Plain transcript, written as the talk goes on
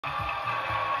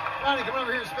Ronnie, come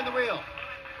over here and spin the wheel.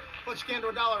 Put your can to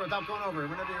 $1 without going over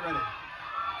whenever you're ready.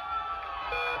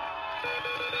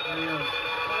 There you go.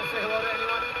 Want to say hello to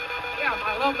anyone? Yeah,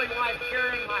 my lovely wife,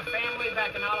 Karen, my family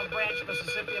back in Olive Branch,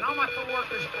 Mississippi, and all my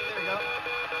co-workers. There you go.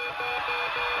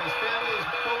 His family, his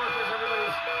co-workers,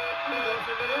 everybody's...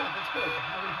 Yeah, that's good.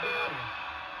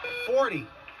 40.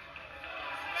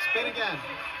 Spin again.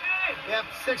 Yep,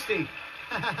 60.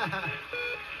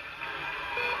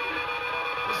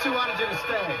 These two wanted you to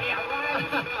stay. Yeah, right.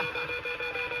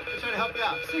 They're trying to help you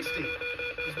out. 60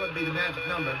 is what would be the magic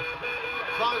number.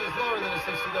 As long as it's lower than a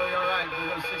 60, though, you're all right. We'll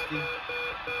go to 60.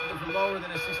 Go for lower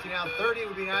than a 60 now. 30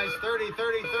 would be nice. 30,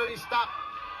 30, 30. Stop.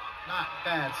 Not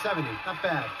bad. 70. Not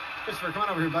bad. Christopher, come on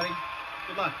over here, buddy.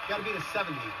 Good luck. You got to beat a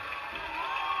 70. 70.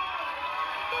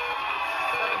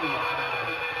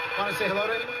 Want to say hello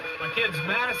to anyone? My kids,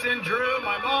 Madison, Drew,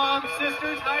 my mom,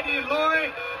 sisters, Heidi and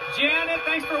Lori, Janet.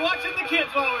 Thanks for watching the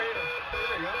kids while we're here.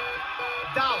 There you go.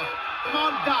 $1. Come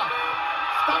on, $1.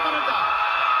 Stop on $1.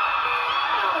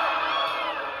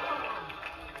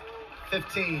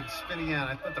 15. Spin again.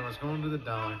 I thought that was going to the $1. It's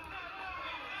 $1.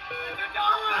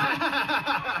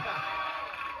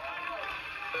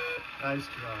 Nice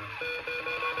try.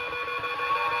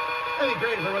 That'd be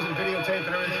great if there wasn't videotape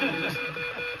and everything. Just...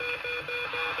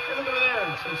 Hey, look over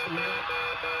there. Switch the wheel.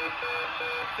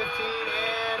 15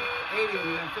 and 80.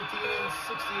 We got 15 and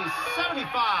 60 is 75.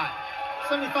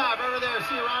 75 right over there.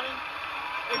 See you, Ronnie?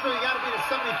 April, you got to beat a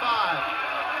 75.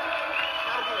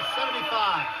 Got to beat a 75.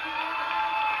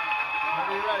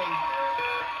 Whenever you're ready.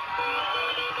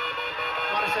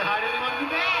 Want to say hi to anyone? You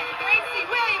bet. Gracie,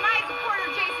 William, my supporter,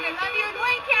 Jason, I love you. In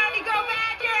Wayne County, go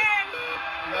Badgers!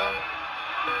 There you go.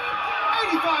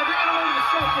 85, you're going to win the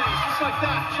showcase. Just like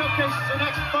that. Showcases are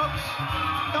next, folks.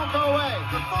 Don't go away.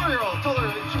 The 4-year-old told her